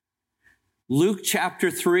Luke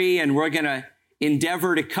chapter 3, and we're going to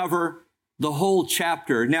endeavor to cover the whole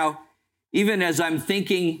chapter. Now, even as I'm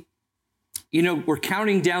thinking, we're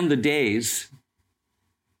counting down the days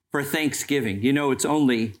for Thanksgiving. It's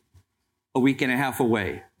only a week and a half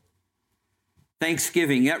away.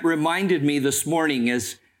 Thanksgiving, that reminded me this morning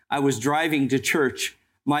as I was driving to church,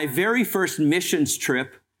 my very first missions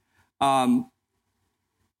trip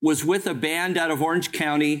was with a band out of Orange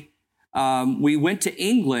County. We went to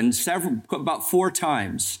England about 4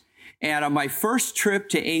 times. And on my first trip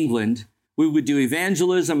to England, we would do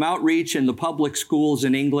evangelism outreach in the public schools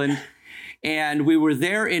in England. And we were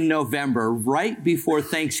there in November, right before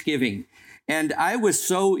Thanksgiving. And I was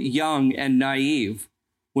so young and naive.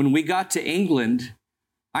 When we got to England,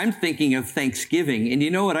 I'm thinking of Thanksgiving. And you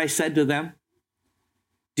know what I said to them?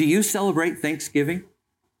 Do you celebrate Thanksgiving?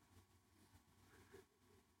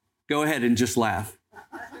 Go ahead and just laugh.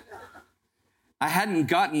 I hadn't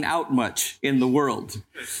gotten out much in the world.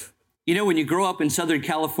 When you grow up in Southern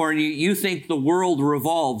California, you think the world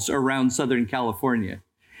revolves around Southern California.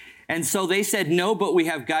 And so they said, no, but we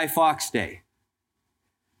have Guy Fawkes Day.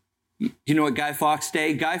 Do you know what Guy Fawkes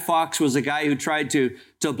Day? Guy Fawkes was a guy who tried to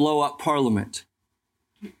blow up Parliament.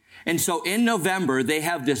 And so in November, they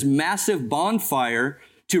have this massive bonfire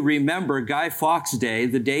to remember Guy Fawkes Day,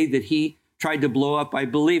 the day that he tried to blow up, I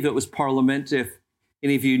believe it was Parliament. If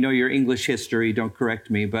any of you know your English history, don't correct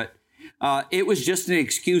me, but it was just an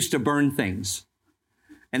excuse to burn things.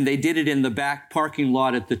 And they did it in the back parking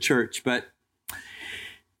lot at the church. But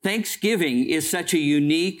Thanksgiving is such a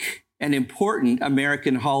unique and important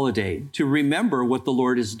American holiday to remember what the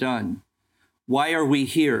Lord has done. Why are we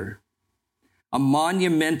here? A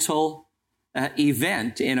monumental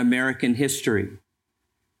event in American history,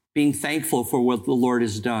 being thankful for what the Lord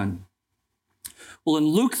has done. Well, in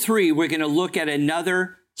Luke 3, we're going to look at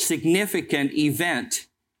another significant event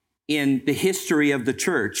in the history of the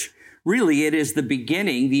church. Really, it is the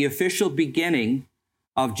beginning, the official beginning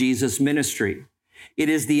of Jesus' ministry. It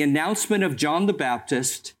is the announcement of John the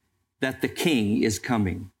Baptist that the King is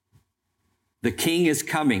coming. The King is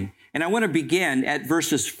coming. And I want to begin at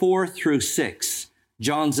verses 4 through 6,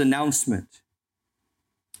 John's announcement.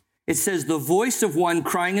 It says, the voice of one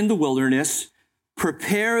crying in the wilderness,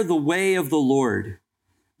 prepare the way of the Lord.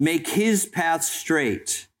 Make his path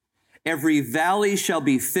straight. Every valley shall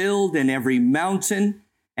be filled and every mountain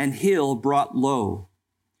and hill brought low.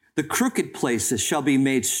 The crooked places shall be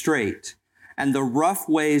made straight and the rough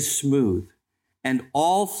ways smooth, and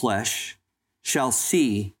all flesh shall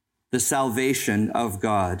see the salvation of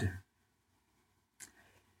God.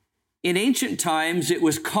 In ancient times, it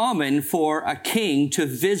was common for a king to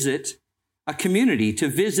visit a community, to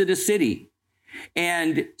visit a city.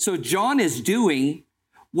 And so John is doing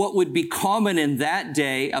what would be common in that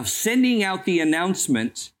day of sending out the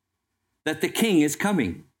announcement that the king is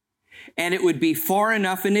coming. And it would be far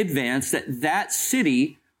enough in advance that that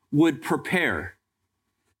city would prepare.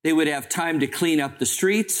 They would have time to clean up the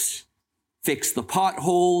streets, fix the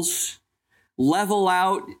potholes, level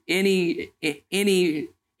out any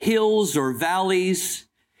hills or valleys,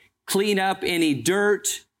 clean up any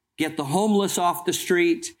dirt, get the homeless off the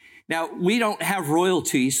street. Now, we don't have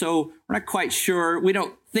royalty, so we're not quite sure. We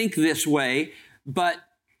don't think this way, but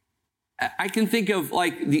I can think of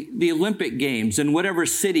like the Olympic Games and whatever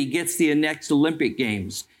city gets the next Olympic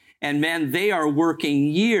Games. And man, they are working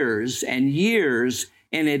years and years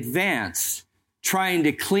in advance trying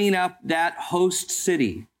to clean up that host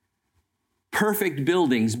city. Perfect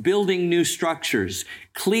buildings, building new structures,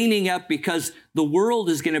 cleaning up because the world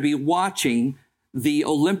is going to be watching the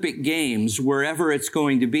Olympic Games wherever it's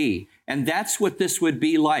going to be. And that's what this would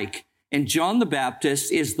be like. And John the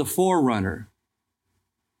Baptist is the forerunner.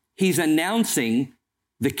 He's announcing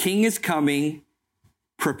the king is coming,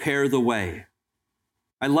 prepare the way.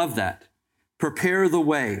 I love that. Prepare the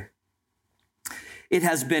way. It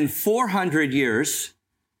has been 400 years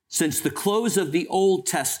since the close of the Old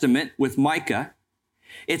Testament with Micah.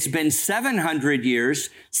 It's been 700 years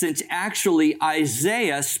since actually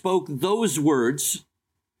Isaiah spoke those words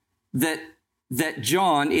that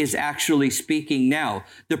John is actually speaking now.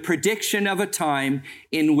 The prediction of a time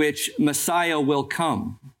in which Messiah will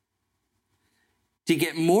come. To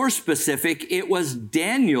get more specific, it was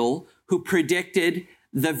Daniel who predicted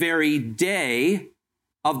the very day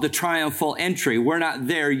of the triumphal entry. We're not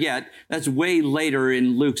there yet. That's way later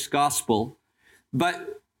in Luke's gospel.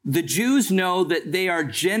 But the Jews know that they are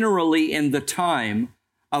generally in the time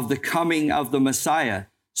of the coming of the Messiah.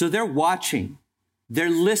 So they're watching. They're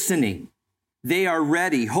listening. They are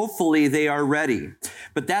ready. Hopefully they are ready.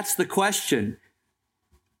 But that's the question.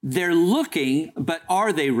 They're looking, but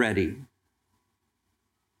are they ready?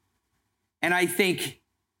 And I think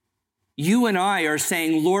you and I are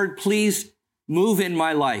saying, Lord, please move in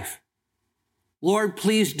my life. Lord,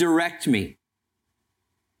 please direct me.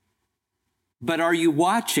 But are you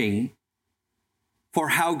watching for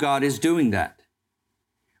how God is doing that?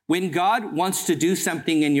 When God wants to do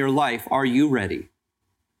something in your life, are you ready?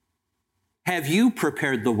 Have you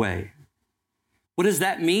prepared the way? What does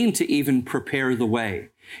that mean to even prepare the way?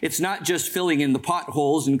 It's not just filling in the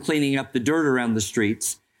potholes and cleaning up the dirt around the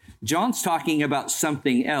streets. John's talking about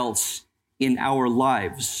something else in our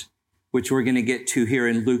lives, which we're going to get to here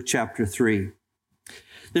in Luke chapter 3.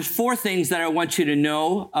 There's 4 things that I want you to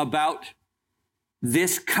know about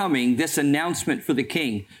this coming, this announcement for the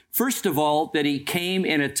king. First of all, that he came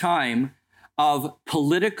in a time of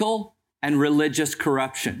political and religious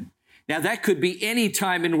corruption. Now, that could be any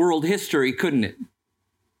time in world history, couldn't it?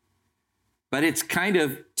 But it's kind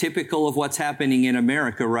of typical of what's happening in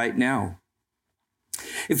America right now.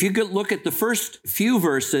 If you could look at the first few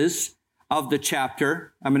verses of the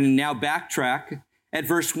chapter, I'm going to now backtrack. At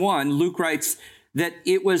verse 1, Luke writes that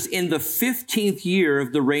it was in the 15th year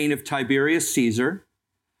of the reign of Tiberius Caesar,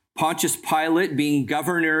 Pontius Pilate being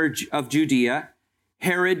governor of Judea,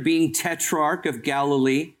 Herod being tetrarch of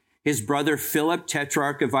Galilee, his brother Philip,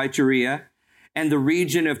 tetrarch of Iturea, and the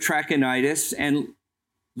region of Trachonitis, and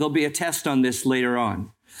there'll be a test on this later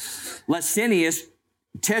on. Licinius,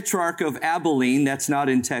 tetrarch of Abilene, that's not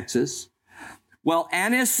in Texas. While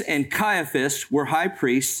Annas and Caiaphas were high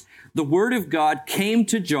priests, the word of God came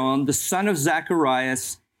to John, the son of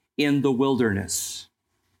Zacharias, in the wilderness.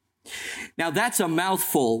 Now, that's a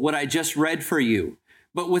mouthful, what I just read for you.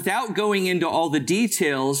 But without going into all the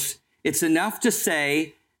details, it's enough to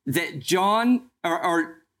say that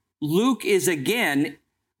Luke is again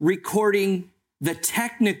recording the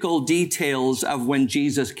technical details of when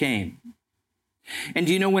Jesus came. And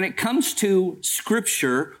you know, when it comes to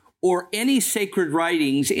scripture or any sacred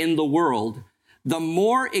writings in the world, the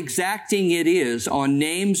more exacting it is on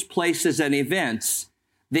names, places, and events,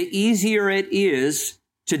 the easier it is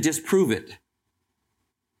to disprove it.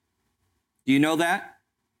 Do you know that?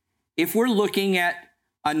 If we're looking at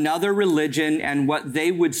another religion and what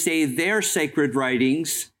they would say their sacred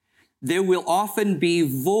writings, there will often be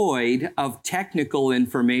void of technical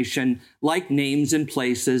information like names and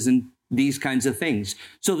places and these kinds of things.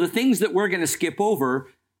 So the things that we're going to skip over,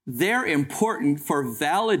 they're important for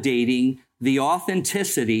validating the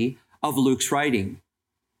authenticity of Luke's writing.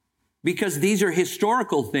 Because these are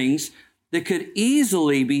historical things that could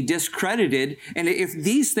easily be discredited. And if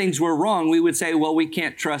these things were wrong, we would say, well, we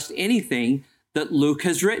can't trust anything that Luke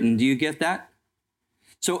has written. Do you get that?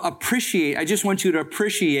 So I just want you to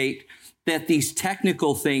appreciate that these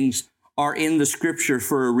technical things are in the scripture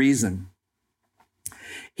for a reason.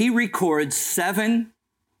 He records 7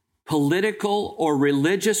 political or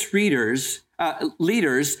religious leaders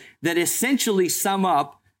that essentially sum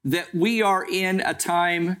up that we are in a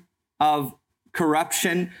time of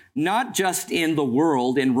corruption, not just in the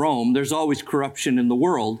world, in Rome. There's always corruption in the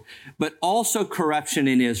world, but also corruption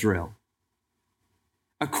in Israel.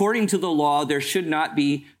 According to the law, there should not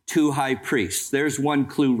be 2 high priests. There's one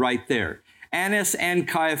clue right there. Annas and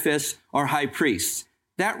Caiaphas are high priests.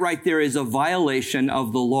 That right there is a violation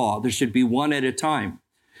of the law. There should be one at a time.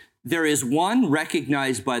 There is one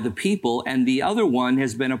recognized by the people, and the other one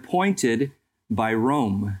has been appointed by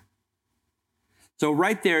Rome. So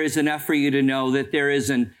right there is enough for you to know that there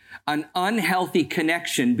is an unhealthy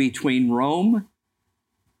connection between Rome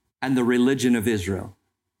and the religion of Israel.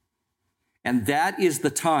 And that is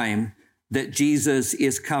the time that Jesus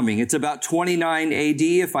is coming. It's about 29 AD,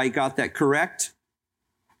 if I got that correct.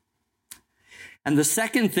 And the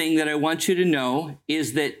second thing that I want you to know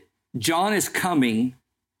is that John is coming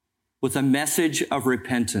with a message of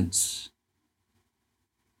repentance.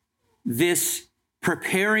 This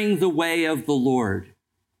preparing the way of the Lord,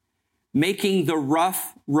 making the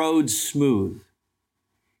rough roads smooth,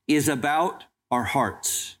 is about our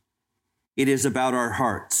hearts. It is about our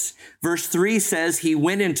hearts. Verse 3 says, he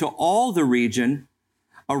went into all the region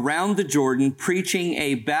around the Jordan, preaching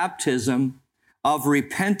a baptism of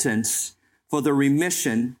repentance for the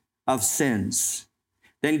remission of sins.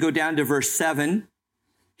 Then go down to verse 7.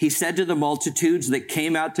 He said to the multitudes that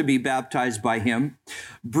came out to be baptized by him,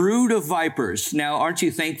 brood of vipers. Now, aren't you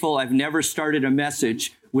thankful I've never started a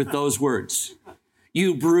message with those words?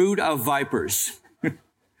 You brood of vipers.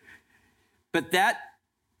 But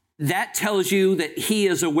that tells you that he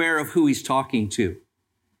is aware of who he's talking to.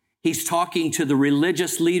 He's talking to the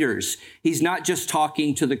religious leaders. He's not just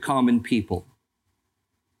talking to the common people.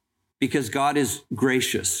 Because God is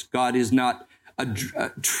gracious. God is not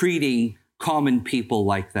treating common people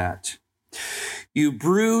like that. You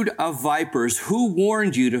brood of vipers, who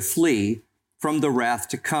warned you to flee from the wrath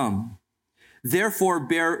to come? Therefore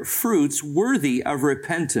bear fruits worthy of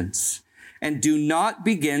repentance, and do not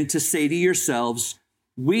begin to say to yourselves,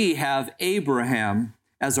 we have Abraham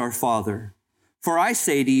as our father. For I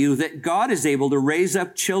say to you that God is able to raise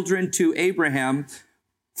up children to Abraham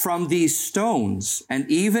from these stones, and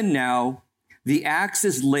even now the axe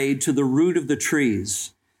is laid to the root of the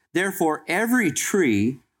trees. Therefore every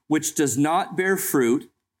tree which does not bear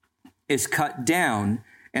fruit is cut down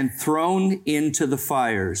and thrown into the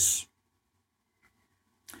fires.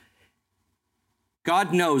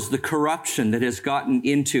 God knows the corruption that has gotten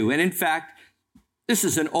into, and in fact, this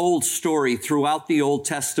is an old story throughout the Old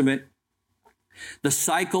Testament. The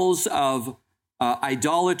cycles of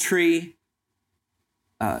idolatry,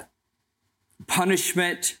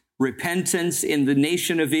 punishment, repentance in the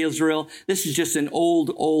nation of Israel. This is just an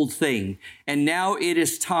old thing. And now it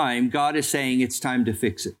is time, God is saying it's time to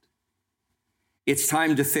fix it. It's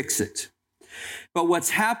time to fix it. But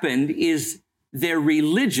what's happened is their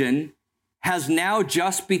religion has now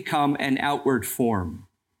just become an outward form.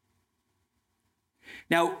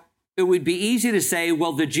 Now, it would be easy to say,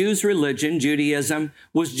 well, the Jews' religion, Judaism,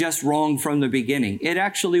 was just wrong from the beginning. It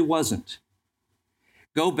actually wasn't.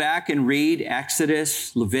 Go back and read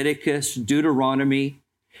Exodus, Leviticus, Deuteronomy,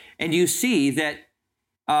 and you see that,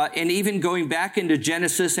 and even going back into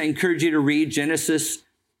Genesis, I encourage you to read Genesis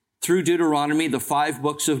through Deuteronomy, the 5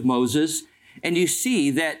 books of Moses, and you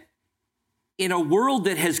see that in a world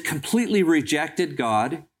that has completely rejected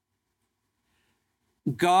God,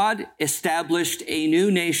 God established a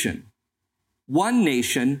new nation, one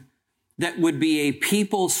nation that would be a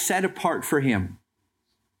people set apart for him.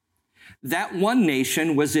 That one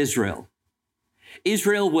nation was Israel.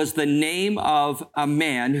 Israel was the name of a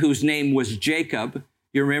man whose name was Jacob.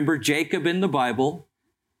 You remember Jacob in the Bible.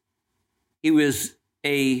 He was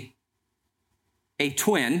a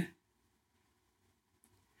twin.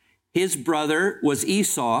 His brother was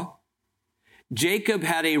Esau. Jacob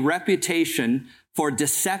had a reputation for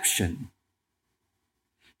deception,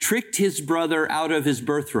 tricked his brother out of his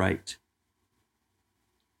birthright.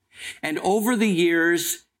 And over the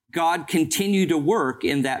years, God continued to work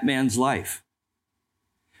in that man's life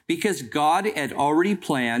because God had already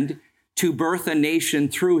planned to birth a nation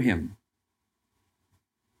through him.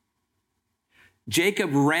 Jacob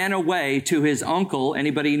ran away to his uncle.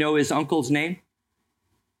 Anybody know his uncle's name?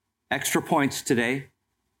 Extra points today.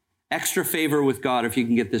 Extra favor with God if you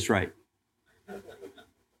can get this right.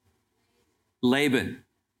 Laban,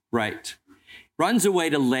 right. Runs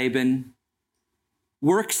away to Laban,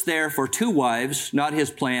 works there for 2 wives, not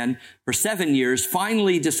his plan, for 7 years,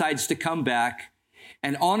 finally decides to come back.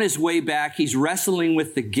 And on his way back, he's wrestling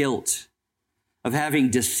with the guilt of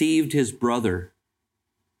having deceived his brother.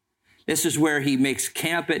 This is where he makes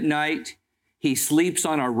camp at night. He sleeps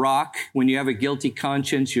on a rock. When you have a guilty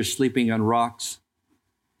conscience, you're sleeping on rocks.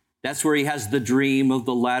 That's where he has the dream of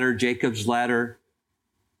the ladder, Jacob's ladder.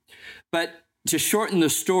 But to shorten the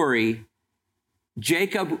story,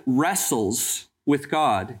 Jacob wrestles with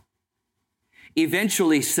God,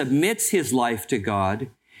 eventually submits his life to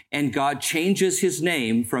God, and God changes his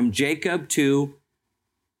name from Jacob to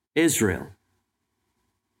Israel.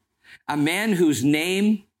 A man whose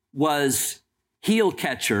name was heel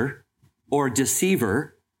catcher or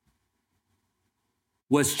deceiver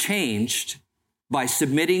was changed by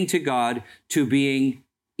submitting to God to being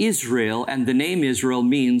Israel, and the name Israel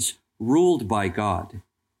means ruled by God.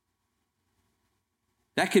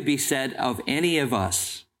 That could be said of any of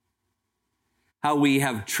us. How we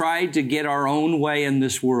have tried to get our own way in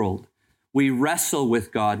this world. We wrestle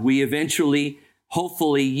with God. We eventually,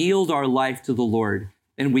 hopefully, yield our life to the Lord,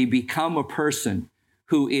 and we become a person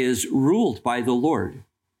who is ruled by the Lord.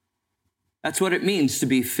 That's what it means to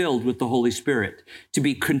be filled with the Holy Spirit, to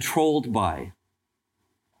be controlled by.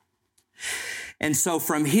 And so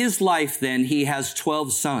from his life, then, he has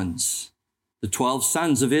 12 sons, the 12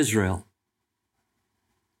 sons of Israel.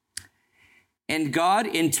 And God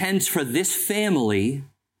intends for this family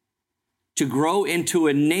to grow into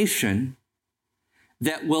a nation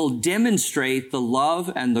that will demonstrate the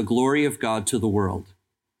love and the glory of God to the world.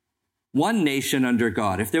 One nation under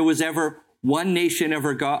God. If there was ever one nation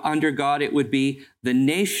under God, it would be the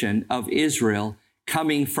nation of Israel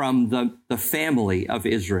coming from the family of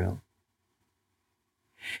Israel.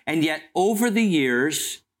 And yet, over the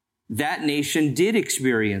years, that nation did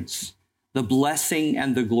experience the blessing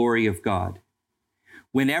and the glory of God.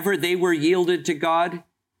 Whenever they were yielded to God,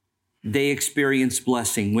 they experienced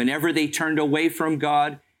blessing. Whenever they turned away from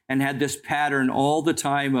God and had this pattern all the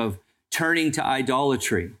time of turning to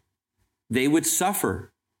idolatry, they would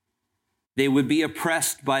suffer. They would be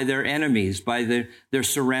oppressed by their enemies, by their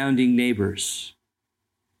surrounding neighbors.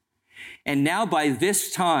 And now by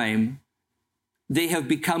this time, they have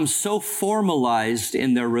become so formalized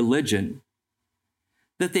in their religion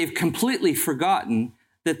that they've completely forgotten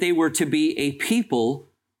that they were to be a people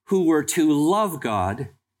who were to love God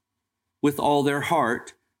with all their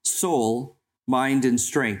heart, soul, mind, and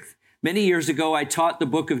strength. Many years ago, I taught the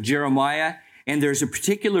book of Jeremiah, and there's a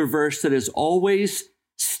particular verse that has always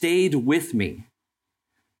stayed with me.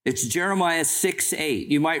 It's Jeremiah 6:8.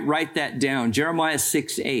 You might write that down, Jeremiah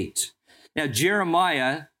 6:8. Now,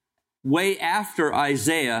 Jeremiah, way after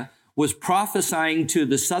Isaiah, was prophesying to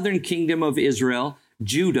the southern kingdom of Israel,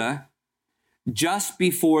 Judah, just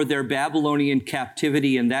before their Babylonian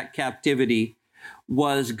captivity, and that captivity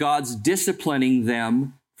was God's disciplining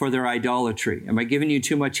them for their idolatry. Am I giving you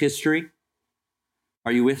too much history?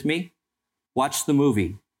 Are you with me? Watch the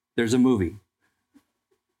movie. There's a movie.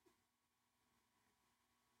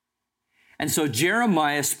 And so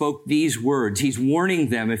Jeremiah spoke these words. He's warning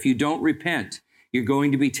them, if you don't repent, you're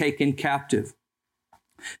going to be taken captive.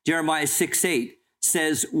 Jeremiah 6:8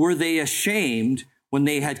 says, were they ashamed when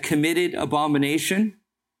they had committed abomination?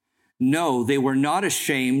 No, they were not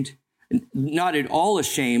ashamed, not at all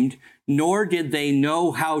ashamed, nor did they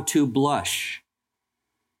know how to blush.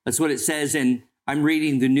 That's what it says I'm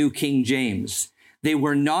reading the New King James. They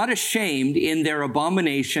were not ashamed in their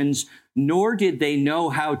abominations, nor did they know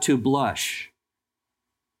how to blush.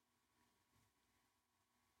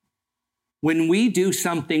 When we do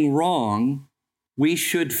something wrong, we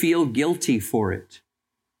should feel guilty for it.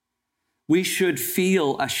 We should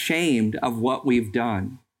feel ashamed of what we've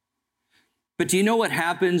done. But do you know what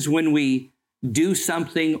happens when we do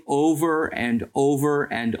something over and over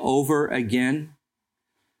and over again?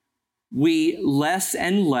 We less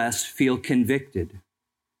and less feel convicted.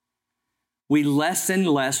 We less and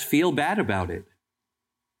less feel bad about it.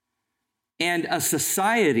 And a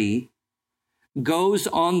society goes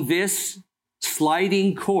on this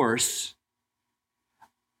sliding course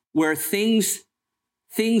where things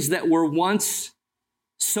that were once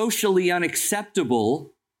socially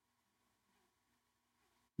unacceptable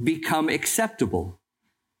become acceptable.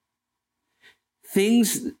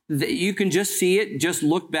 Things that you can just see it, just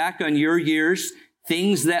look back on your years,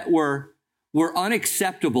 things that were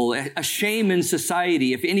unacceptable, a shame in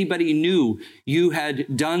society if anybody knew you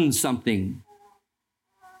had done something.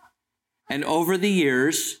 And over the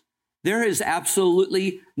years, there is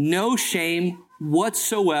absolutely no shame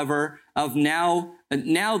whatsoever of now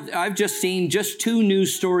I've just seen just 2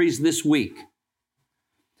 news stories this week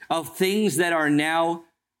of things that are now,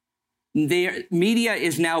 media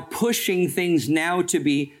is now pushing things now to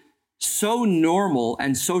be so normal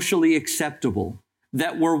and socially acceptable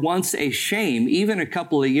that were once a shame, even a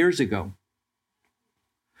couple of years ago.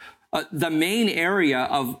 The main area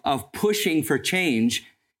of pushing for change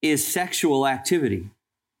is sexual activity,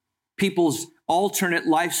 people's alternate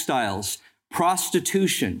lifestyles,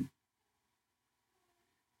 prostitution.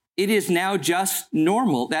 It is now just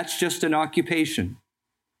normal. That's just an occupation.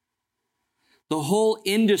 The whole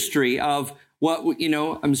industry of what,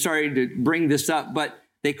 I'm sorry to bring this up, but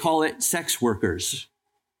they call it sex workers.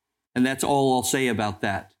 And that's all I'll say about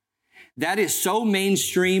that. That is so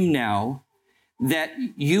mainstream now that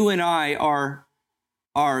you and I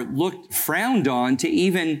are looked frowned on to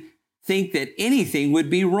even think that anything would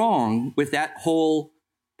be wrong with that whole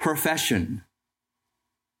profession.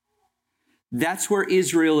 That's where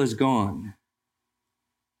Israel has gone.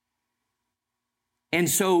 And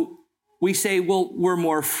so we say, well, we're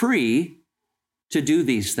more free to do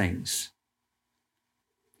these things.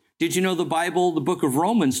 Did you know the Bible, the book of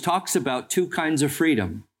Romans, talks about 2 kinds of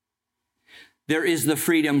freedom? There is the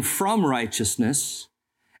freedom from righteousness,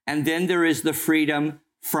 and then there is the freedom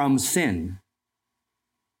from sin.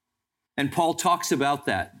 And Paul talks about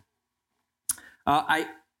that. I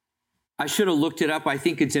should have looked it up. I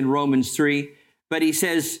think it's in Romans 3. But he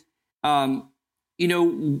says,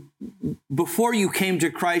 before you came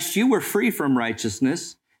to Christ, you were free from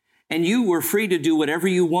righteousness, and you were free to do whatever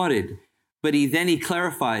you wanted. But he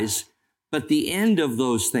clarifies, but the end of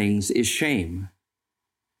those things is shame.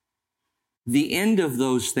 The end of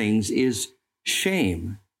those things is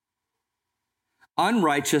shame.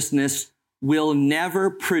 Unrighteousness will never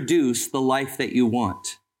produce the life that you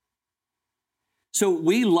want. So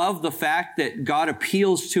we love the fact that God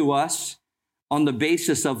appeals to us on the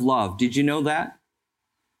basis of love. Did you know that?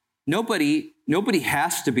 Nobody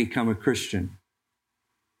has to become a Christian.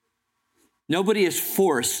 Nobody is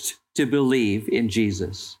forced to believe in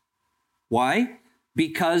Jesus. Why?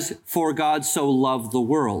 Because for God so loved the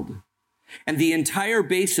world. And the entire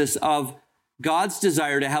basis of God's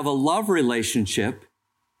desire to have a love relationship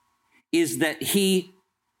is that he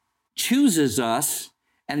chooses us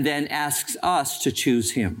and then asks us to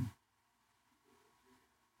choose him.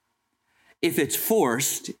 If it's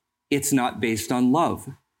forced, it's not based on love.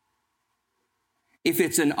 If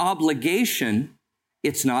it's an obligation,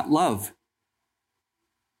 it's not love.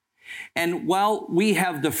 And while we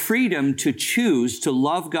have the freedom to choose to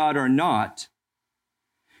love God or not,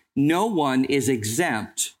 no one is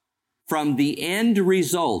exempt from the end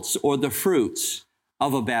results or the fruits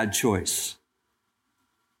of a bad choice.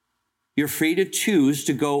 You're free to choose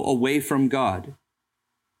to go away from God.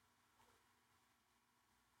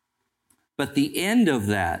 But the end of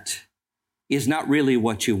that is not really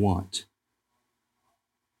what you want.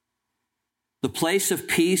 The place of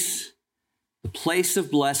peace, the place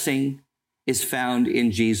of blessing is found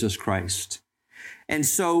in Jesus Christ. And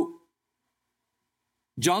so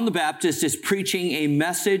John the Baptist is preaching a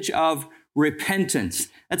message of repentance.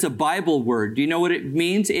 That's a Bible word. Do you know what it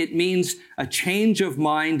means? It means a change of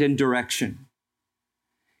mind and direction.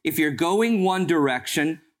 If you're going one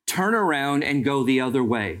direction, turn around and go the other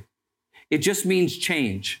way. It just means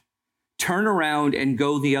change. Turn around and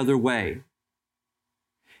go the other way.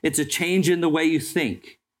 It's a change in the way you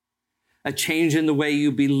think, a change in the way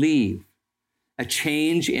you believe, a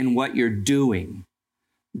change in what you're doing.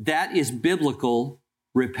 That is biblical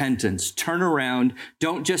repentance. Turn around.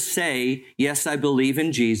 Don't just say, yes, I believe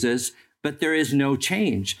in Jesus, but there is no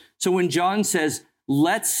change. So when John says,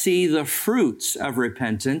 let's see the fruits of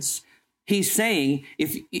repentance, he's saying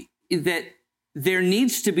that there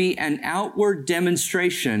needs to be an outward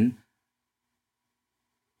demonstration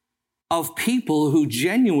of people who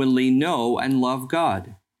genuinely know and love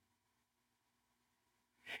God.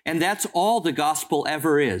 And that's all the gospel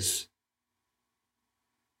ever is.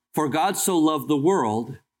 For God so loved the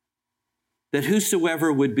world that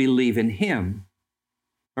whosoever would believe in him,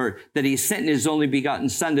 or that he sent his only begotten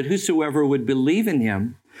Son, that whosoever would believe in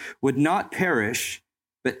him would not perish,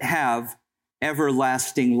 but have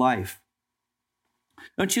everlasting life.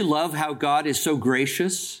 Don't you love how God is so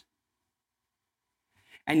gracious?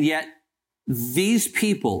 And yet, these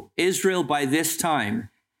people, Israel by this time,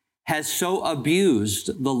 has so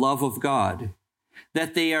abused the love of God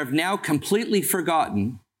that they have now completely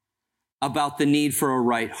forgotten about the need for a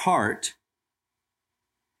right heart.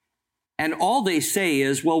 And all they say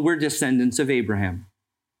is, well, we're descendants of Abraham.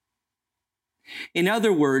 In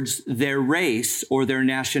other words, their race or their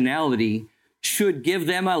nationality should give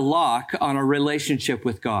them a lock on a relationship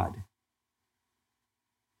with God.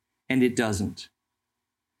 And it doesn't.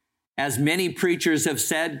 As many preachers have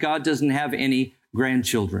said, God doesn't have any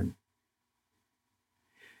grandchildren.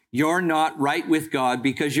 You're not right with God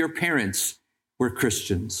because your parents were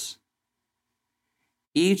Christians.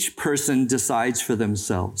 Each person decides for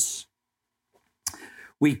themselves.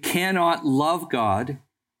 We cannot love God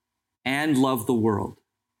and love the world.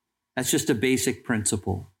 That's just a basic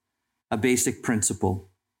principle. A basic principle.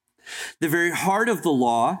 The very heart of the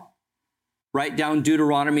law, write down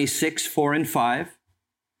Deuteronomy 6, 4, and 5.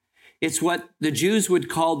 It's what the Jews would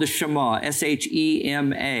call the Shema,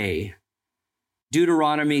 S-H-E-M-A.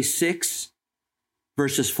 Deuteronomy 6,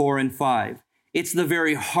 verses 4 and 5. It's the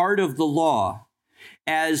very heart of the law.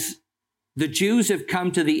 As the Jews have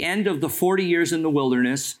come to the end of the 40 years in the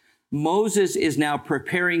wilderness, Moses is now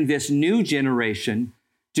preparing this new generation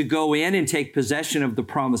to go in and take possession of the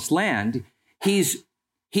promised land. He's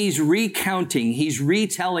recounting, he's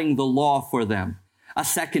retelling the law for them a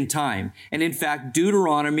second time. And in fact,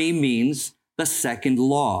 Deuteronomy means the second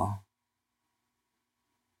law.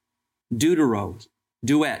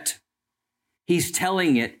 Duet. He's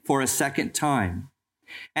telling it for a second time.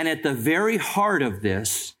 And at the very heart of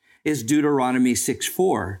this is Deuteronomy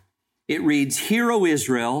 6:4. It reads, "Hear, O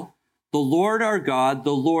Israel, the Lord our God,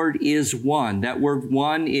 the Lord is one." That word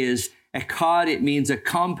one is echad. It means a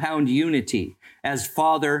compound unity as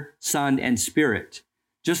Father, Son, and Spirit.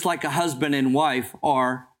 Just like a husband and wife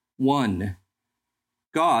are one.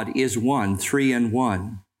 God is one, three in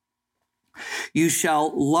one. "You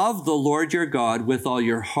shall love the Lord your God with all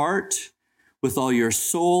your heart, with all your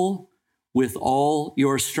soul, with all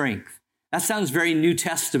your strength." That sounds very New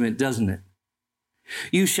Testament, doesn't it?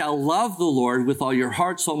 You shall love the Lord with all your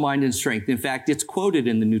heart, soul, mind, and strength. In fact, it's quoted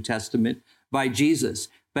in the New Testament by Jesus.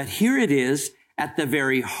 But here it is at the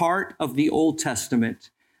very heart of the Old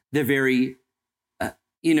Testament, the very,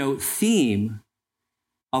 theme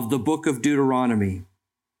of the book of Deuteronomy.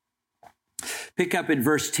 Pick up at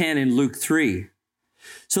verse 10 in Luke 3.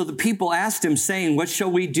 "So the people asked him, saying, 'What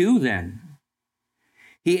shall we do then?'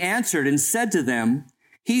 He answered and said to them,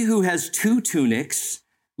 'He who has 2 tunics,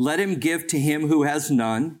 let him give to him who has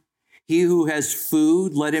none. He who has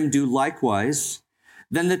food, let him do likewise.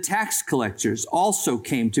 Then the tax collectors also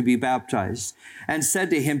came to be baptized and said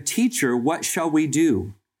to him, Teacher, what shall we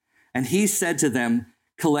do? And he said to them,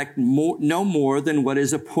 Collect no more than what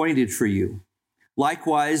is appointed for you.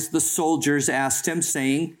 Likewise, the soldiers asked him,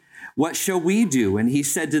 saying, What shall we do? And he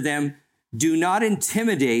said to them, Do not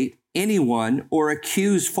intimidate anyone or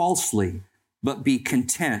accuse falsely, but be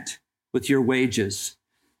content with your wages.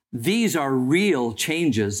 These are real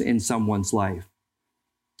changes in someone's life.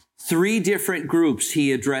 3 different groups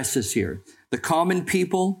he addresses here. The common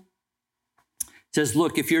people says,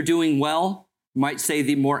 look, if you're doing well, might say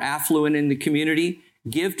the more affluent in the community,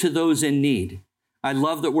 give to those in need. I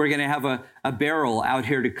love that we're going to have a barrel out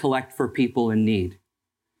here to collect for people in need,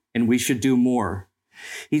 and we should do more.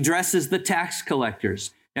 He addresses the tax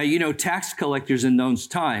collectors. Now, you know, tax collectors in those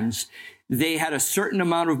times, they had a certain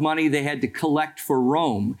amount of money they had to collect for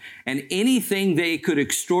Rome, and anything they could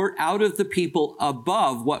extort out of the people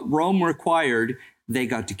above what Rome required, they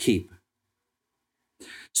got to keep.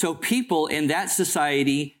 So people in that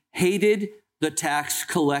society hated the tax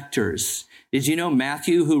collectors. Did you know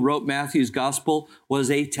Matthew, who wrote Matthew's gospel, was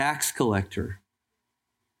a tax collector?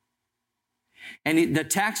 And the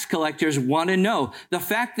tax collectors want to know. The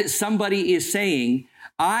fact that somebody is saying,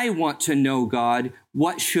 I want to know God,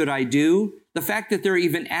 what should I do? The fact that they're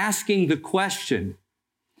even asking the question,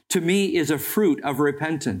 to me, is a fruit of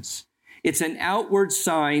repentance. It's an outward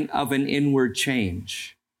sign of an inward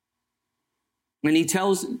change. When he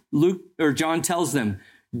tells John tells them,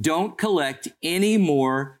 don't collect any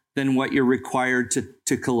more than what you're required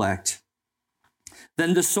to collect.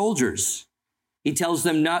 Then the soldiers, he tells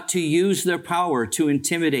them not to use their power to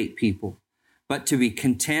intimidate people, but to be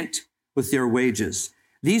content with their wages.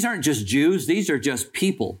 These aren't just Jews, these are just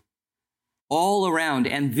people all around.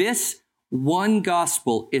 And this one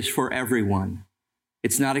gospel is for everyone.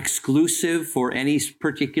 It's not exclusive for any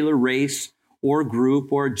particular race or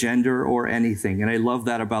group or gender or anything. And I love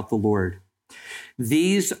that about the Lord.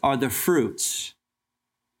 These are the fruits.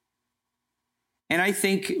 And I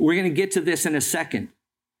think we're going to get to this in a second.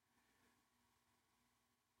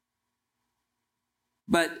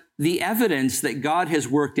 But the evidence that God has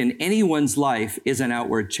worked in anyone's life is an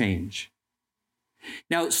outward change.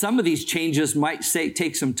 Now, some of these changes might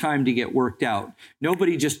take some time to get worked out.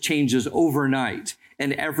 Nobody just changes overnight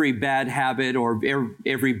in every bad habit or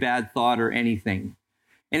every bad thought or anything.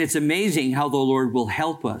 And it's amazing how the Lord will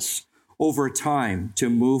help us over time to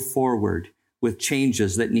move forward with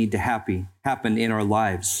changes that need to happen in our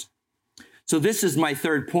lives. So this is my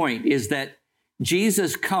third point, is that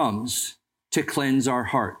Jesus comes to cleanse our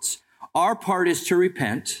hearts. Our part is to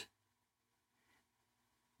repent.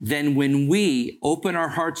 Then when we open our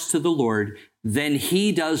hearts to the Lord, then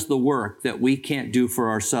he does the work that we can't do for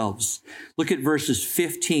ourselves. Look at verses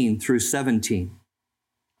 15 through 17.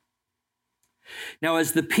 Now,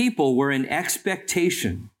 as the people were in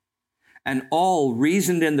expectation, and all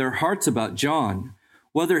reasoned in their hearts about John,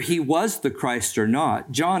 whether he was the Christ or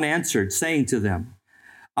not, John answered, saying to them,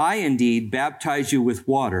 I indeed baptize you with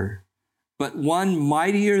water, but one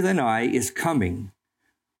mightier than I is coming,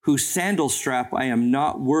 whose sandal strap I am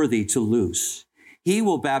not worthy to loose. He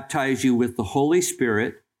will baptize you with the Holy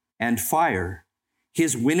Spirit and fire.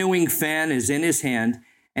 His winnowing fan is in his hand,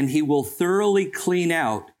 and he will thoroughly clean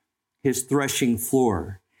out his threshing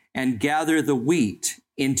floor and gather the wheat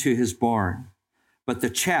into his barn. But the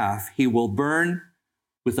chaff he will burn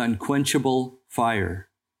with unquenchable fire.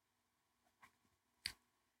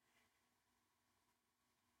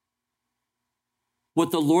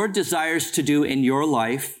 What the Lord desires to do in your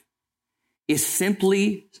life is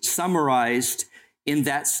simply summarized in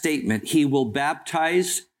that statement. He will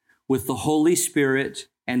baptize with the Holy Spirit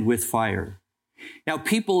and with fire. Now,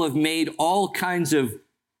 people have made all kinds of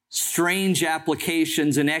strange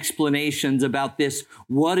applications and explanations about this.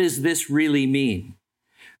 What does this really mean?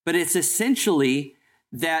 But it's essentially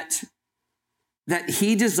that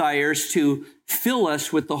he desires to fill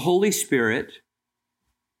us with the Holy Spirit,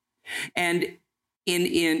 and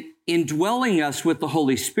in dwelling us with the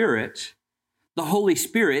Holy Spirit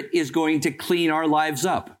is going to clean our lives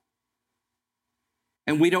up.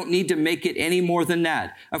 And we don't need to make it any more than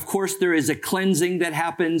that. Of course, there is a cleansing that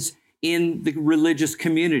happens in the religious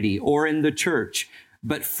community or in the church.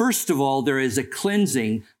 But first of all, there is a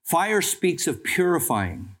cleansing. Fire speaks of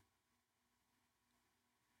purifying.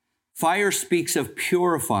 Fire speaks of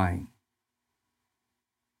purifying.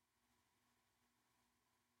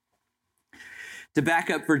 To back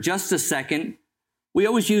up for just a second, we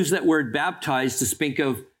always use that word baptize to speak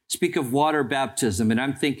of water baptism. And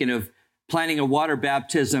I'm thinking of planning a water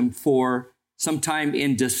baptism for sometime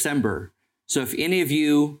in December. So if any of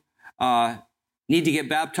you need to get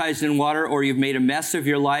baptized in water, or you've made a mess of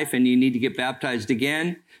your life and you need to get baptized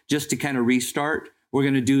again just to kind of restart, we're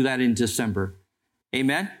going to do that in December.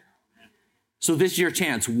 Amen? So this is your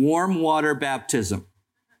chance. Warm water baptism.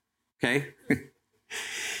 Okay?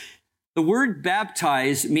 The word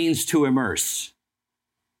baptize means to immerse.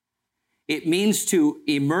 It means to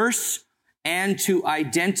immerse and to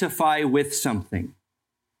identify with something.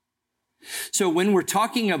 So when we're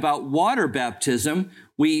talking about water baptism,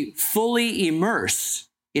 we fully immerse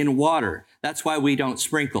in water. That's why we don't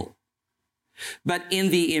sprinkle. But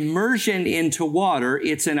in the immersion into water,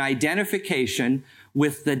 it's an identification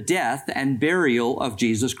with the death and burial of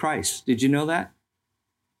Jesus Christ. Did you know that?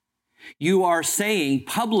 You are saying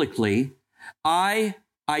publicly, I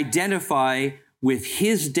identify with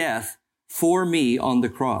his death for me on the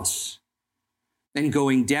cross. And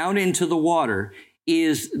going down into the water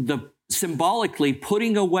is the symbolically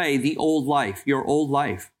putting away the old life, your old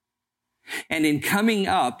life. And in coming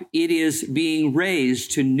up, it is being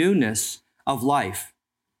raised to newness of life.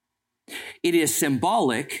 It is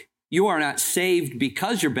symbolic. You are not saved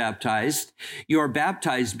because you're baptized. You are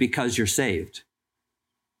baptized because you're saved.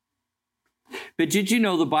 But did you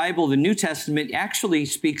know the Bible, the New Testament, actually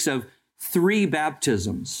speaks of 3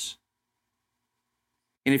 baptisms?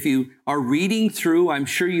 And if you are reading through, I'm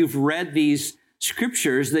sure you've read these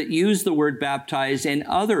scriptures that use the word baptize in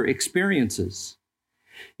other experiences.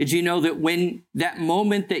 Did you know that when that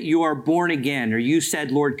moment that you are born again, or you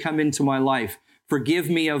said, Lord, come into my life, forgive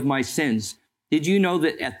me of my sins, did you know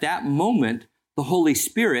that at that moment, the Holy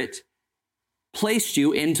Spirit placed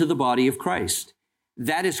you into the body of Christ?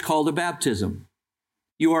 That is called a baptism.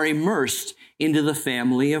 You are immersed into the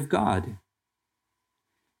family of God.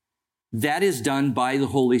 That is done by the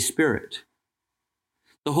Holy Spirit.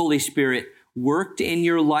 The Holy Spirit worked in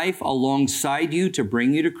your life alongside you to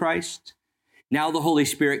bring you to Christ. Now the Holy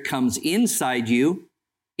Spirit comes inside you,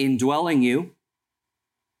 indwelling you.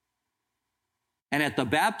 And at the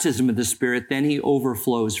baptism of the Spirit, then he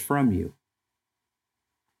overflows from you.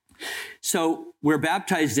 So we're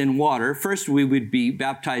baptized in water. First, we would be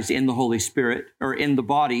baptized in the Holy Spirit, or in the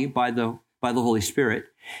body by the Holy Spirit.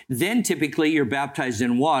 Then typically you're baptized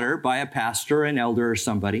in water by a pastor, an elder, or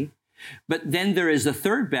somebody. But then there is a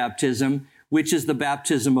third baptism, which is the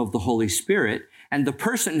baptism of the Holy Spirit. And the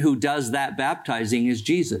person who does that baptizing is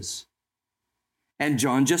Jesus. And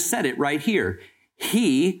John just said it right here.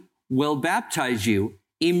 He will baptize you,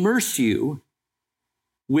 immerse you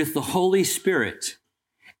with the Holy Spirit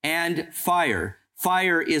and fire.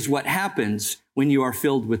 Fire is what happens when you are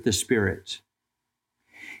filled with the Spirit.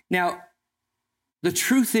 Now, the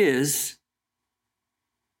truth is,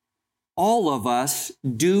 all of us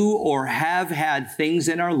do or have had things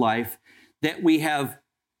in our life that we have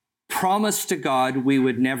promised to God we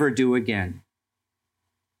would never do again.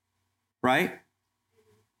 Right?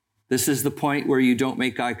 This is the point where you don't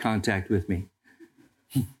make eye contact with me.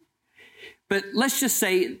 But let's just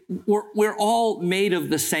say we're all made of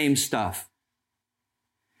the same stuff.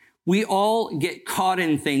 We all get caught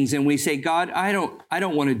in things and we say, God, I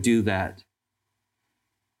don't want to do that.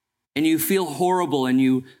 And you feel horrible and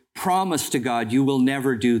you promise to God you will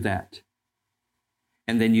never do that.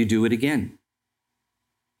 And then you do it again.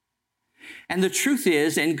 And the truth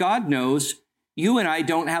is, and God knows, you and I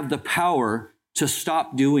don't have the power to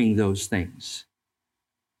stop doing those things.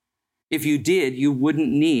 If you did, you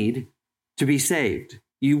wouldn't need to be saved.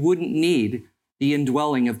 You wouldn't need the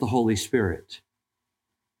indwelling of the Holy Spirit.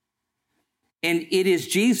 And it is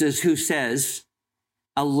Jesus who says,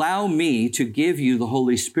 allow me to give you the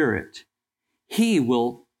Holy Spirit. He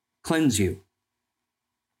will cleanse you.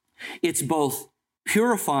 It's both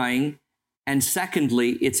purifying and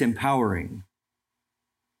secondly, it's empowering.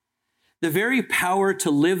 The very power to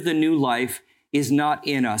live the new life is not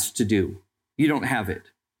in us to do. You don't have it.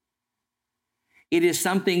 It is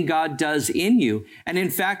something God does in you. And in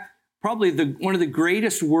fact, probably one of the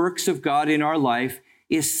greatest works of God in our life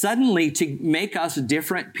is suddenly to make us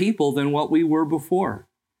different people than what we were before.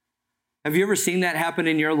 Have you ever seen that happen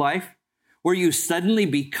in your life? Where you suddenly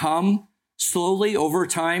become, slowly over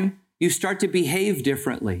time, you start to behave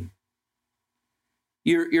differently.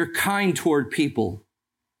 You're kind toward people.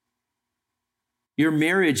 Your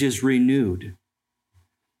marriage is renewed.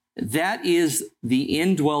 That is the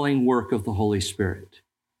indwelling work of the Holy Spirit.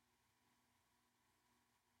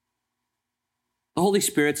 The Holy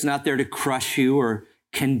Spirit's not there to crush you or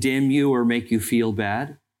condemn you or make you feel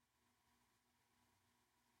bad.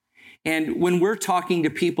 And when we're talking to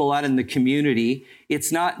people out in the community,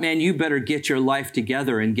 it's not, man, you better get your life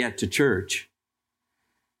together and get to church.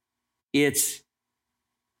 It's,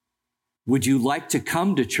 Would you like to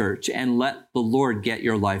come to church and let the Lord get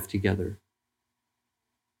your life together?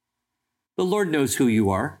 The Lord knows who you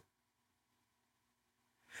are.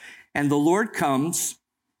 And the Lord comes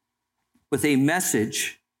with a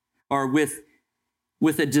message or with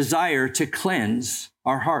a desire to cleanse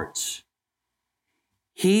our hearts.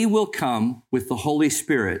 He will come with the Holy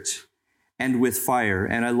Spirit and with fire.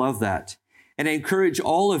 And I love that. And I encourage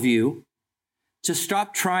all of you to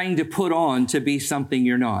stop trying to put on to be something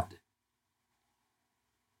you're not,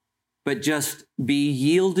 but just be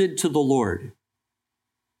yielded to the Lord.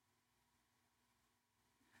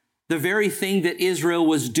 The very thing that Israel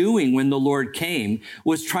was doing when the Lord came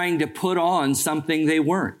was trying to put on something they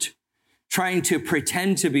weren't, trying to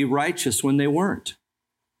pretend to be righteous when they weren't.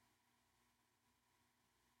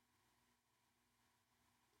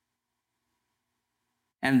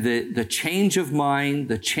 And the change of mind,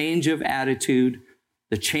 the change of attitude,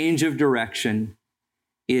 the change of direction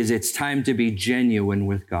is it's time to be genuine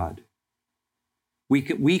with God.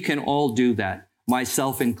 We can all do that,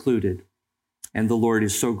 myself included. And the Lord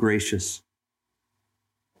is so gracious.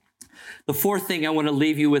 The fourth thing I want to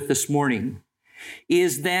leave you with this morning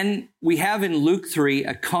is then we have in Luke 3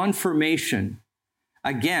 a confirmation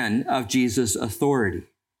again of Jesus' authority.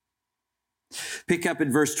 Pick up in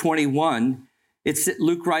verse 21.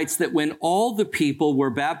 Luke writes that when all the people were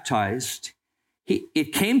baptized,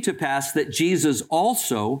 it came to pass that Jesus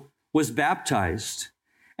also was baptized.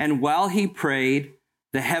 And while he prayed,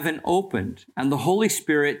 the heaven opened, and the Holy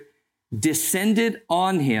Spirit descended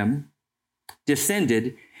in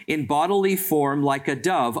bodily form like a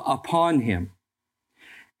dove upon him.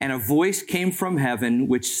 And a voice came from heaven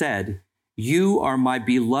which said, "You are my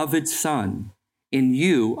beloved Son. In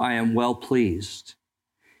you I am well pleased."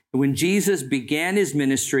 When Jesus began his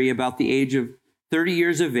ministry about the age of 30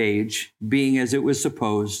 years of age, being, as it was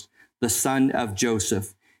supposed, the son of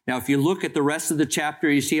Joseph. Now, if you look at the rest of the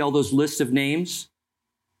chapter, you see all those lists of names.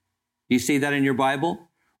 Do you see that in your Bible?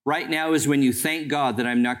 Right now is when you thank God that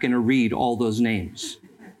I'm not going to read all those names.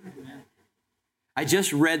 I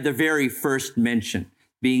just read the very first mention,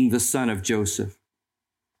 being the son of Joseph.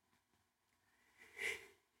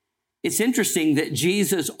 It's interesting that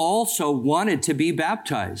Jesus also wanted to be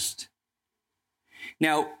baptized.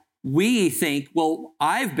 Now, we think, well,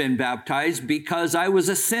 I've been baptized because I was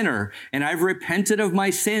a sinner and I've repented of my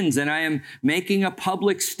sins and I am making a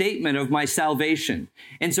public statement of my salvation.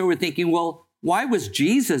 And so we're thinking, well, why was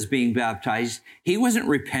Jesus being baptized? He wasn't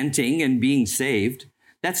repenting and being saved.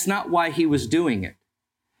 That's not why he was doing it.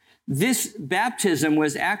 This baptism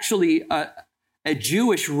was actually a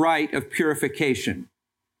Jewish rite of purification.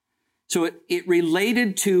 So it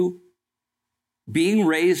related to being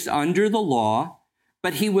raised under the law,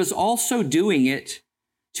 but he was also doing it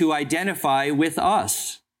to identify with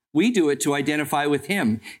us. We do it to identify with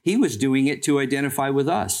him. He was doing it to identify with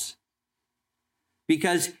us.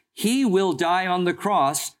 Because he will die on the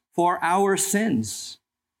cross for our sins.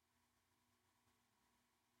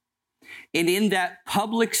 And in that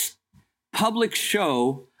public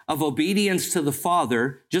show of obedience to the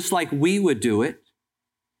Father, just like we would do it,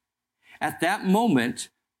 at that moment,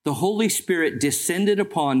 the Holy Spirit descended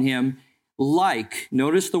upon him like,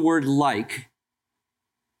 notice the word like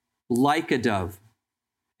a dove.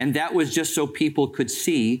 And that was just so people could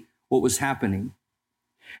see what was happening.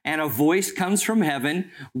 And a voice comes from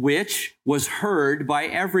heaven, which was heard by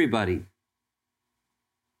everybody.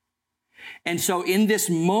 And so in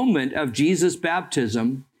this moment of Jesus'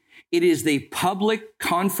 baptism, it is the public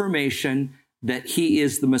confirmation that he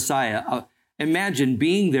is the Messiah. Imagine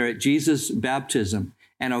being there at Jesus' baptism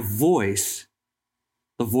and a voice,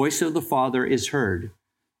 the voice of the Father is heard.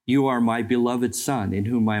 "You are my beloved Son, in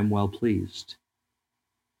whom I am well pleased."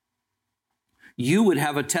 You would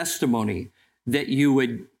have a testimony that you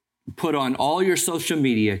would put on all your social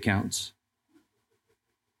media accounts.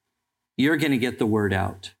 You're going to get the word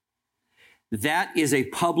out. That is a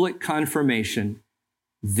public confirmation.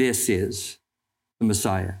 This is the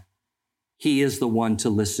Messiah. He is the one to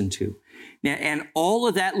listen to. Now, and all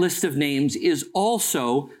of that list of names is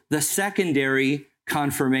also the secondary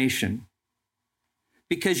confirmation.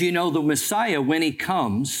 Because the Messiah, when he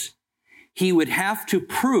comes, he would have to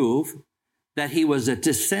prove that he was a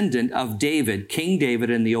descendant of David, King David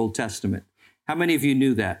in the Old Testament. How many of you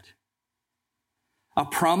knew that? A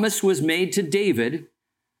promise was made to David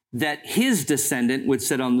that his descendant would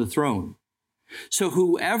sit on the throne. So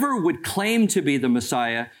whoever would claim to be the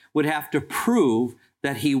Messiah would have to prove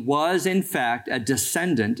that he was, in fact, a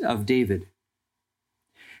descendant of David.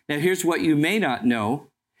 Now, here's what you may not know,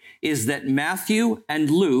 is that Matthew and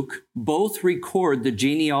Luke both record the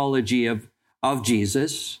genealogy of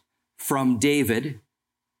Jesus from David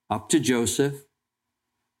up to Joseph,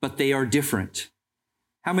 but they are different.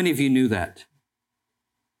 How many of you knew that?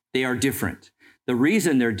 They are different. The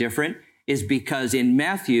reason they're different is because in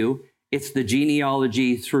Matthew, it's the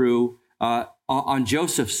genealogy through, on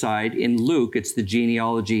Joseph's side. In Luke, it's the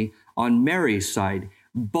genealogy on Mary's side.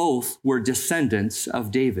 Both were descendants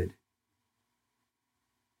of David.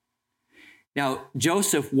 Now,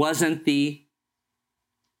 Joseph wasn't the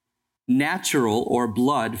natural or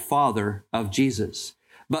blood father of Jesus,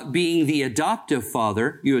 but being the adoptive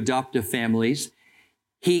father, you adoptive families,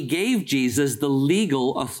 he gave Jesus the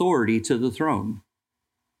legal authority to the throne.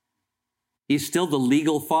 He's still the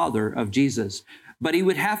legal father of Jesus, but he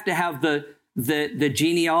would have to have the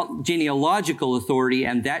genealogical authority,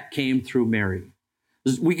 and that came through Mary.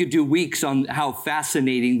 We could do weeks on how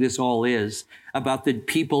fascinating this all is about the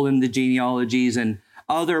people in the genealogies and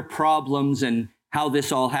other problems and how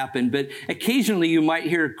this all happened. But occasionally you might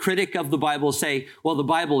hear a critic of the Bible say, well, the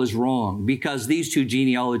Bible is wrong because these two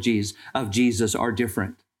genealogies of Jesus are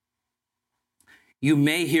different. You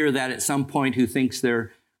may hear that at some point who thinks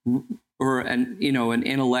they're an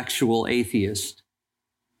intellectual atheist.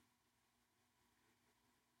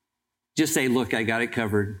 Just say, look, I got it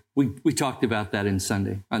covered. We talked about that on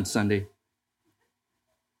Sunday.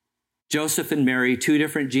 Joseph and Mary, two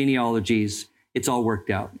different genealogies. It's all worked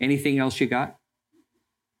out. Anything else you got?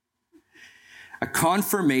 A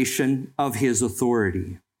confirmation of his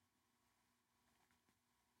authority.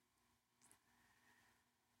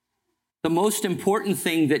 The most important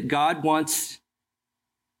thing that God wants,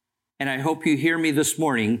 and I hope you hear me this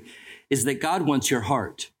morning, is that God wants your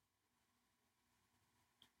heart.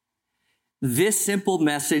 This simple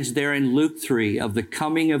message there in Luke 3 of the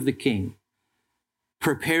coming of the King,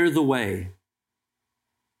 prepare the way,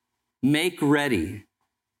 make ready.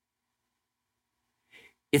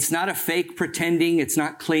 It's not a fake pretending. It's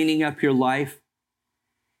not cleaning up your life.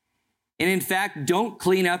 And in fact, don't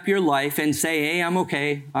clean up your life and say, hey, I'm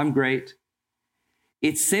okay, I'm great.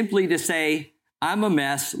 It's simply to say, I'm a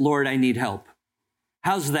mess, Lord, I need help.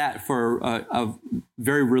 How's that for a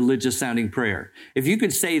very religious sounding prayer? If you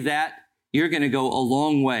could say that, you're going to go a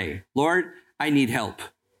long way. Lord, I need help.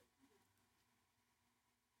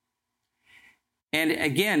 And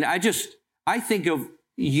again, I think of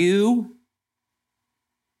you,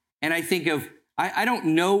 and I think of, I don't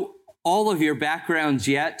know all of your backgrounds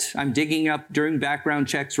yet. I'm digging up during background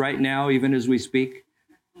checks right now, even as we speak.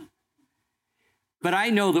 But I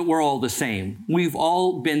know that we're all the same. We've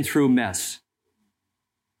all been through mess.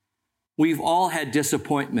 We've all had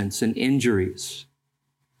disappointments and injuries.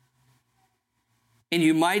 And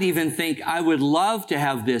you might even think, I would love to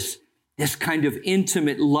have this kind of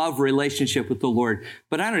intimate love relationship with the Lord,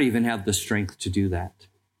 but I don't even have the strength to do that.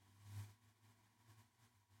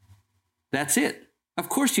 That's it. Of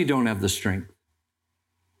course you don't have the strength.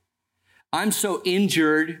 I'm so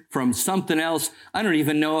injured from something else, I don't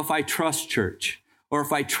even know if I trust church, or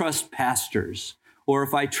if I trust pastors, or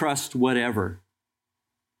if I trust whatever.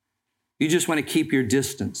 You just want to keep your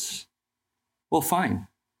distance. Well, fine.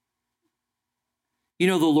 You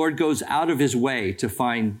know, the Lord goes out of his way to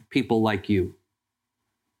find people like you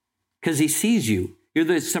because he sees you. You're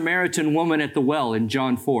the Samaritan woman at the well in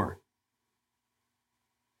John 4.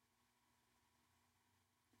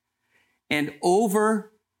 And over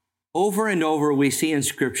and over, we see in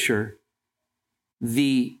Scripture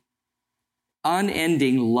the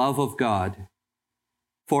unending love of God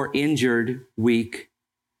for injured, weak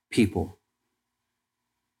people.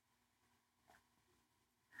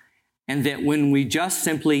 And that when we just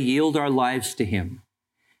simply yield our lives to him,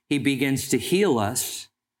 he begins to heal us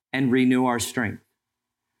and renew our strength.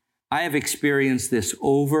 I have experienced this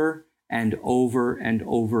over and over and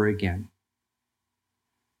over again.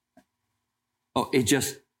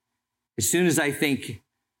 As soon as I think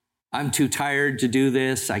I'm too tired to do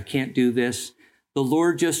this, I can't do this, the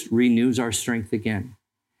Lord just renews our strength again.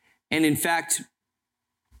 And in fact,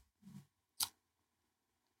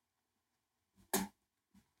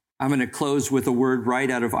 I'm going to close with a word right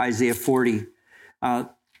out of Isaiah 40. The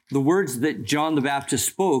words that John the Baptist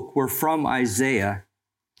spoke were from Isaiah.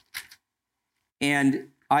 And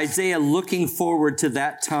Isaiah, looking forward to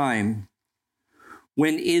that time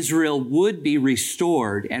when Israel would be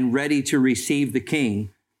restored and ready to receive the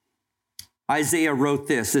king, Isaiah wrote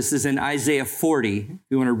this. This is in Isaiah 40. If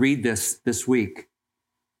you want to read this week.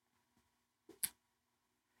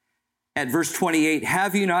 At verse 28,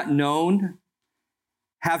 have you not known?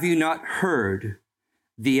 Have you not heard?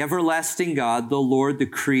 The everlasting God, the Lord, the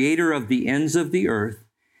creator of the ends of the earth,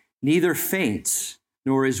 neither faints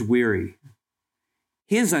nor is weary.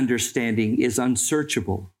 His understanding is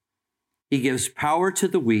unsearchable. He gives power to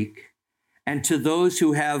the weak, And to those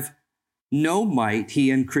who have no might, he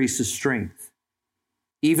increases strength.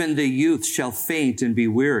 Even the youth shall faint and be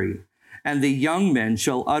weary, and the young men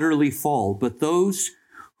shall utterly fall. But those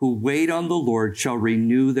who wait on the Lord shall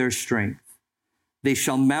renew their strength. They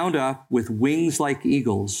shall mount up with wings like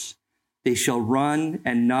eagles. They shall run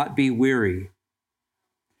and not be weary.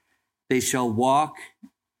 They shall walk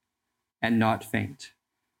and not faint.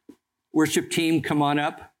 Worship team, come on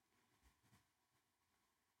up.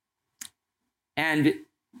 And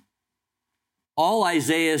all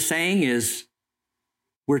Isaiah is saying is,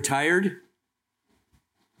 we're tired.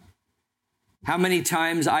 How many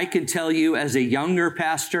times I can tell you as a younger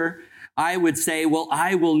pastor, I would say, well,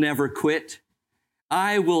 I will never quit.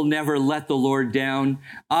 I will never let the Lord down.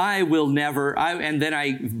 And then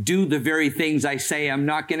I do the very things I say I'm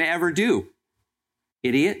not going to ever do.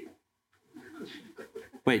 Idiot.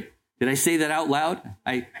 Wait, did I say that out loud?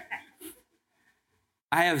 I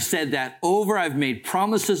have said that over. I've made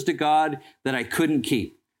promises to God that I couldn't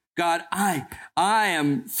keep. God, I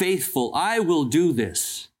am faithful. I will do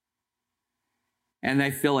this. And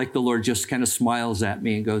I feel like the Lord just kind of smiles at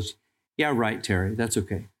me and goes, yeah, right, Terry, that's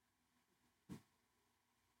okay.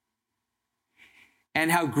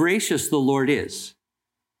 And how gracious the Lord is.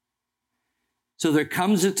 So there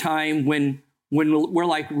comes a time when we're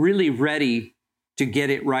like really ready to get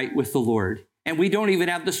it right with the Lord. And we don't even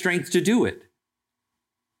have the strength to do it.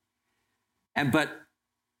 But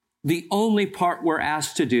the only part we're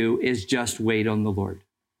asked to do is just wait on the Lord.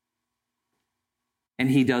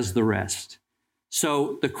 And he does the rest.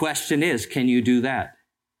 So the question is, can you do that?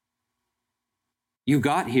 You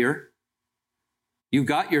got here. You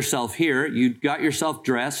got yourself here. You got yourself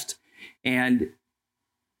dressed. And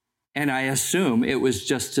I assume it was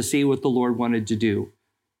just to see what the Lord wanted to do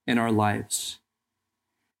in our lives.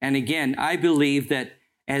 And again, I believe that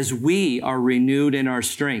as we are renewed in our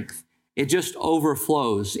strength, it just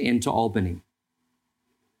overflows into Albany.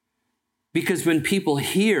 Because when people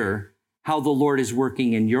hear how the Lord is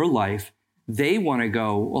working in your life, they want to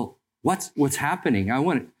go, well, what's happening?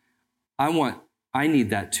 I need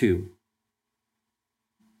that too.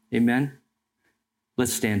 Amen.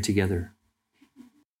 Let's stand together.